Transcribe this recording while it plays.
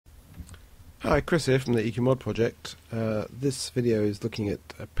Hi, Chris here from the EQMod project. This video is looking at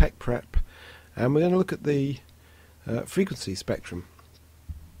PECPrep, and we're going to look at the frequency spectrum.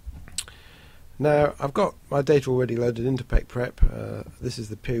 Now, I've got my data already loaded into PECPrep. This is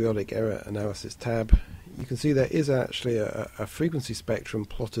the periodic error analysis tab. You can see there is actually a frequency spectrum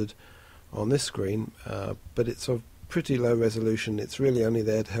plotted on this screen, but it's of pretty low resolution. It's really only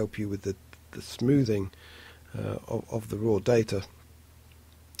there to help you with the smoothing of the raw data.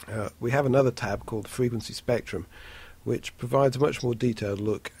 We have another tab called Frequency Spectrum, which provides a much more detailed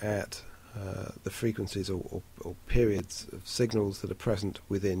look at the frequencies or periods of signals that are present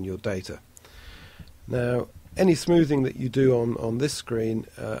within your data. Now, any smoothing that you do on this screen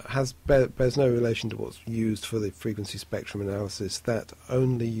bears no relation to what's used for the frequency spectrum analysis. That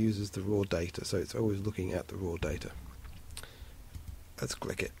only uses the raw data, so it's always looking at the raw data. Let's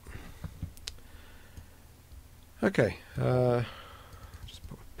click it. Okay.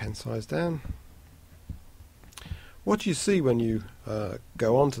 Pen size down. What you see when you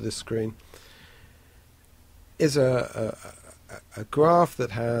go onto this screen is a graph that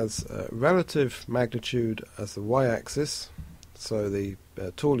has relative magnitude as the y-axis, so the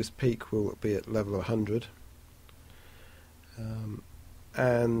tallest peak will be at level 100,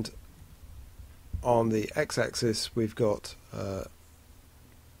 and on the x-axis we've got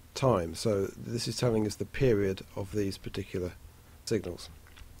time, so this is telling us the period of these particular signals.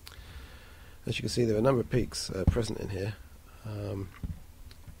 As you can see, there are a number of peaks present in here.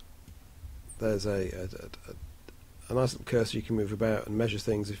 There's a nice little cursor you can move about and measure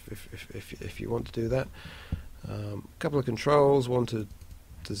things if you want to do that. A couple of controls, one to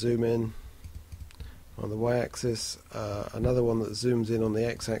zoom in on the y-axis, another one that zooms in on the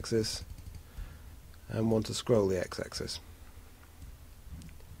x-axis, and one to scroll the x-axis.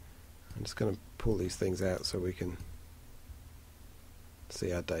 I'm just going to pull these things out so we can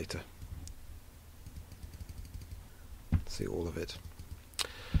see our data. See all of it.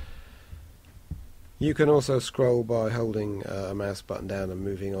 You can also scroll by holding a mouse button down and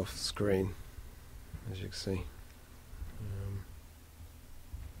moving off the screen, as you can see.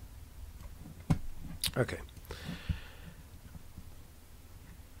 Okay.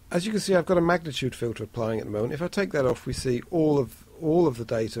 As you can see, I've got a magnitude filter applying at the moment. If I take that off, we see all of the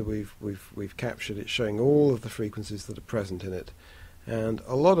data we've captured. It's showing all of the frequencies that are present in it. And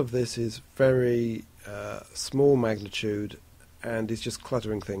a lot of this is very small magnitude and is just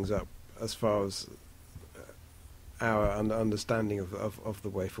cluttering things up as far as our understanding of the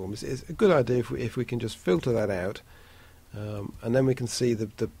waveform. It's a good idea if we can just filter that out, and then we can see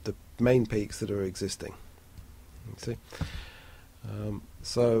the main peaks that are existing. See?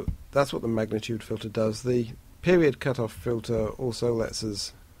 So that's what the magnitude filter does. The period cutoff filter also lets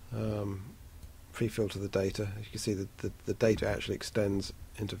us pre-filter the data. As you can see, the data actually extends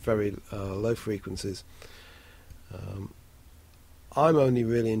into very low frequencies. I'm only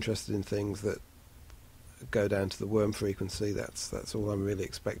really interested in things that go down to the worm frequency. That's all I'm really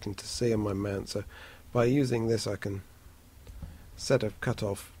expecting to see on my mount. So by using this, I can set a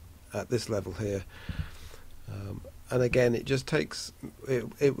cutoff at this level here, and again, it just takes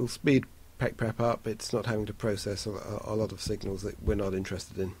it will speed PECPrep up. It's not having to process a lot of signals that we're not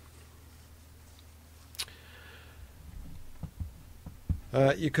interested in.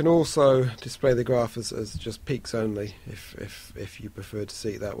 You can also display the graph as just peaks only if you prefer to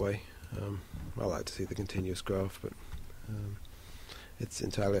see it that way. I like to see the continuous graph, but it's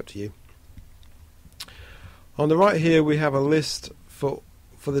entirely up to you. On the right here we have a list for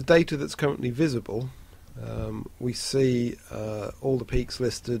the data that's currently visible. We see all the peaks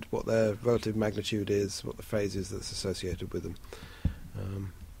listed, what their relative magnitude is, what the phase is that's associated with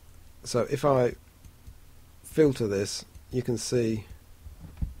them. So if I filter this, you can see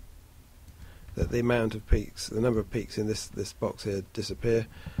that the amount of peaks, the number of peaks in this box here disappear,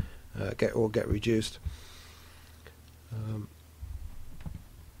 get reduced.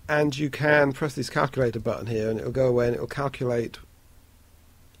 And you can press this calculator button here and it'll go away and it'll calculate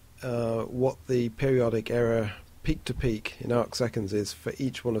what the periodic error peak to peak in arc seconds is for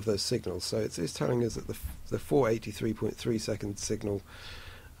each one of those signals. So it's telling us that the 483.3 second signal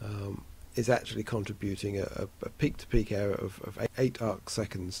is actually contributing a peak to peak error of 8 arc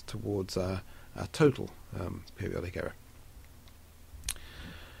seconds towards our total periodic error.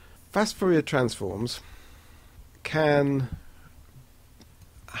 Fast Fourier transforms can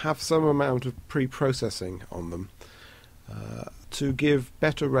have some amount of pre-processing on them to give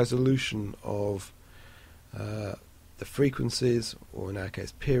better resolution of the frequencies, or in our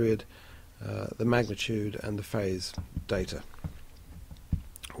case period, the magnitude and the phase data.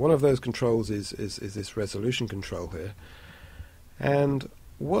 One of those controls is this resolution control here, and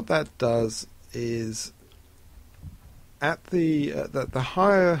what that does is, at the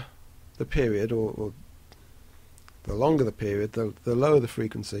higher the period, or the longer the period, the lower the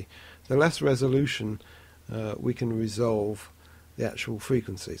frequency, the less resolution we can resolve the actual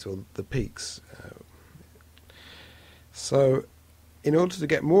frequencies or the peaks. So in order to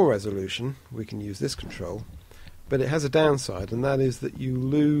get more resolution, we can use this control, but it has a downside, and that is that you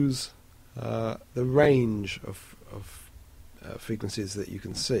lose the range of frequencies that you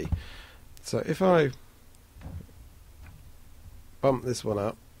can see. So if I bump this one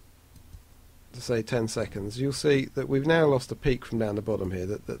up to say 10 seconds, you'll see that we've now lost a peak from down the bottom here.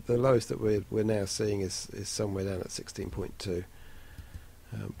 That the lowest that we're now seeing is somewhere down at 16.2.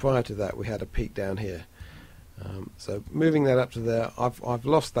 Prior to that, we had a peak down here. So moving that up to there, I've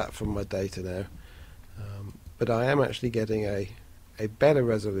lost that from my data now, but I am actually getting a better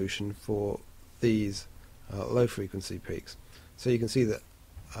resolution for these low frequency peaks. So you can see that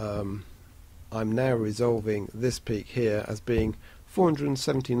I'm now resolving this peak here as being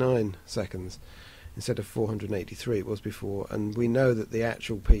 479 seconds instead of 483 it was before, and we know that the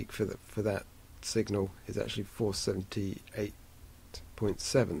actual peak for that signal is actually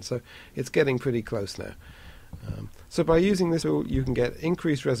 478.7, so it's getting pretty close now. So by using this tool, you can get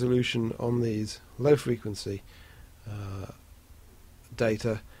increased resolution on these low frequency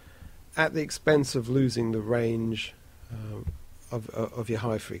data at the expense of losing the range of your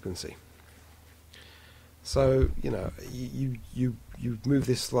high frequency. So you move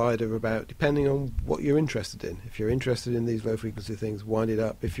this slider about depending on what you're interested in. If you're interested in these low frequency things, wind it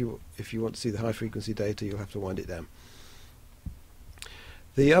up. If you want to see the high frequency data, you'll have to wind it down.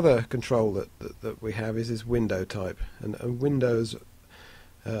 The other control that we have is this window type, and windows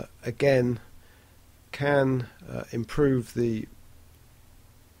again can improve the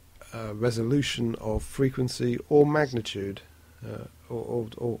resolution of frequency or magnitude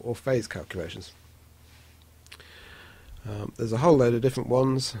or phase calculations. There's a whole load of different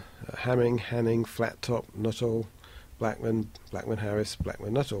ones: Hamming, Hanning, Flat Top, Nuttall, Blackman, Harris,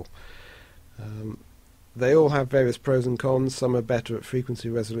 Blackman, Nuttall. They all have various pros and cons. Some are better at frequency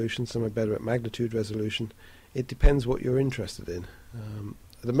resolution, some are better at magnitude resolution. It depends what you're interested in.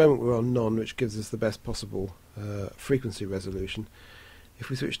 At the moment we're on none, which gives us the best possible frequency resolution. If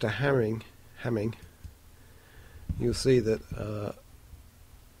we switch to Hamming, you'll see that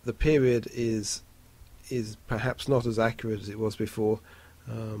the period is perhaps not as accurate as it was before,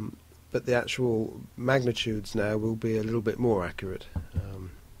 but the actual magnitudes now will be a little bit more accurate.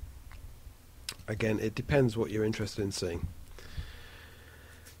 Again, it depends what you're interested in seeing.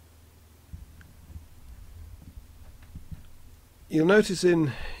 You'll notice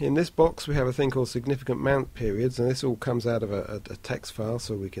in this box we have a thing called significant mount periods, and this all comes out of a text file,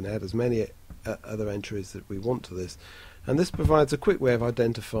 so we can add as many other entries that we want to this. And this provides a quick way of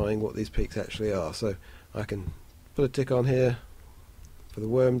identifying what these peaks actually are. So I can put a tick on here for the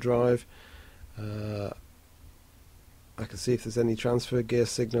worm drive. I can see if there's any transfer gear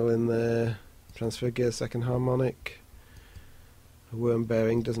signal in there. Transfer gear second harmonic. A worm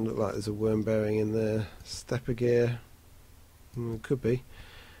bearing, doesn't look like there's a worm bearing in there. Stepper gear, could be.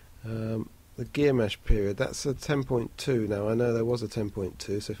 The gear mesh period, that's a 10.2 now. I know there was a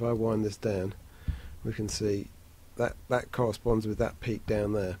 10.2, so if I wind this down, we can see that corresponds with that peak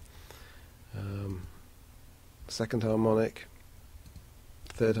down there. Second harmonic,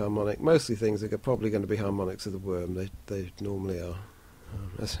 third harmonic, mostly things that are probably going to be harmonics of the worm. They normally are,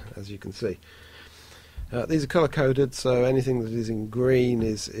 as you can see. These are color coded, so anything that is in green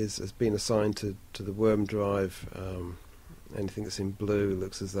has been assigned to the worm drive. Anything that's in blue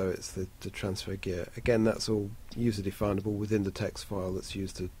looks as though it's the transfer gear. Again, that's all user definable within the text file that's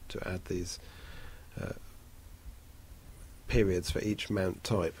used to add these periods for each mount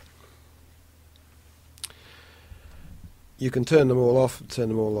type. You can turn them all off, turn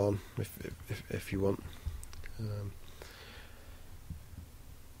them all on if you want.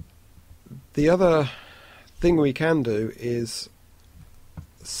 The other thing we can do is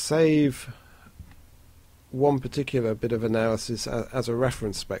save one particular bit of analysis as a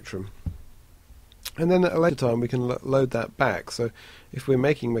reference spectrum, and then at a later time we can load that back. So if we're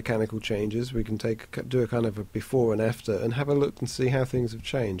making mechanical changes, we can do a kind of a before and after and have a look and see how things have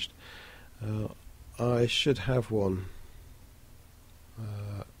changed. I should have one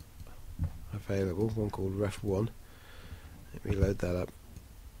available, one called ref1. Let me load that up,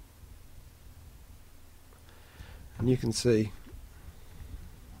 and you can see,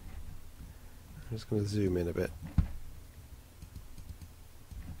 I'm just going to zoom in a bit.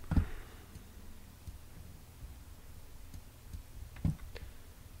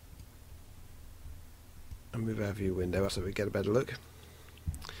 And move our view window up so we get a better look.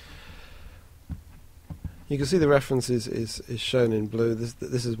 You can see the reference is shown in blue.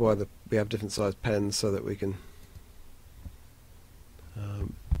 This is why we have different sized pens, so that we can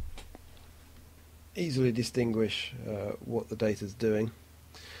easily distinguish what the data is doing.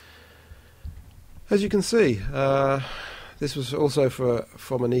 As you can see, this was also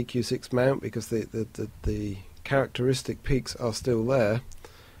from an EQ6 mount, because the characteristic peaks are still there,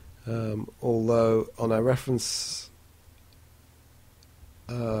 although on our reference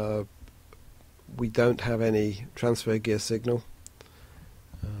we don't have any transfer gear signal.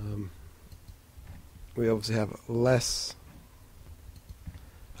 We obviously have a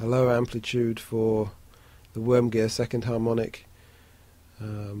lower amplitude for the worm gear second harmonic,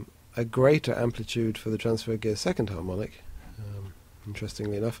 a greater amplitude for the transfer gear second harmonic,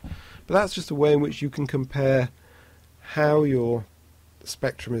 interestingly enough. But that's just a way in which you can compare how your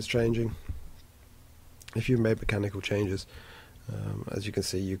spectrum is changing if you've made mechanical changes. As you can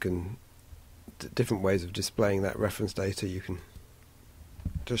see, you can different ways of displaying that reference data. You can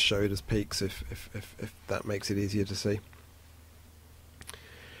just show it as peaks if that makes it easier to see.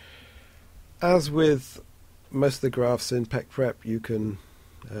 As with most of the graphs in PECPrep, you can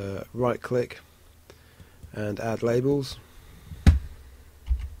right click and add labels.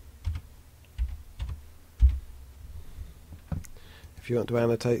 If you want to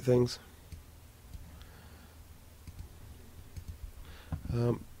annotate things.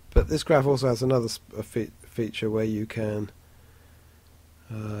 But this graph also has another feature where you can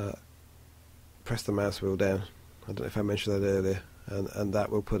press the mouse wheel down. I don't know if I mentioned that earlier, and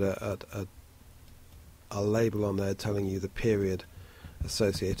that will put a label on there telling you the period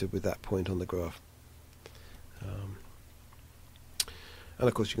associated with that point on the graph. And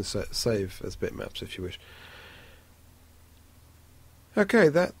of course you can save as bitmaps if you wish. Okay,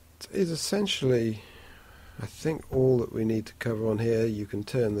 that is essentially, I think, all that we need to cover on here. You can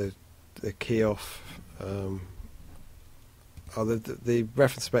turn the key off. The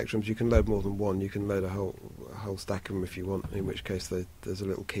reference spectrums, you can load more than one. You can load a whole stack of them if you want, in which case there's a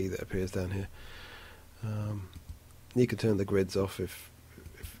little key that appears down here. You can turn the grids off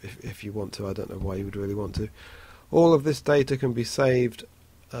if you want to. I don't know why you would really want to. All of this data can be saved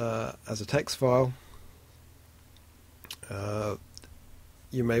as a text file.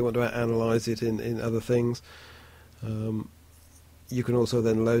 You may want to analyze it in other things. You can also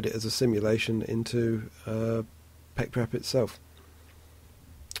then load it as a simulation into PECPrep itself.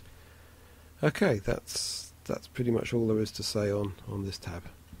 Okay, that's pretty much all there is to say on this tab.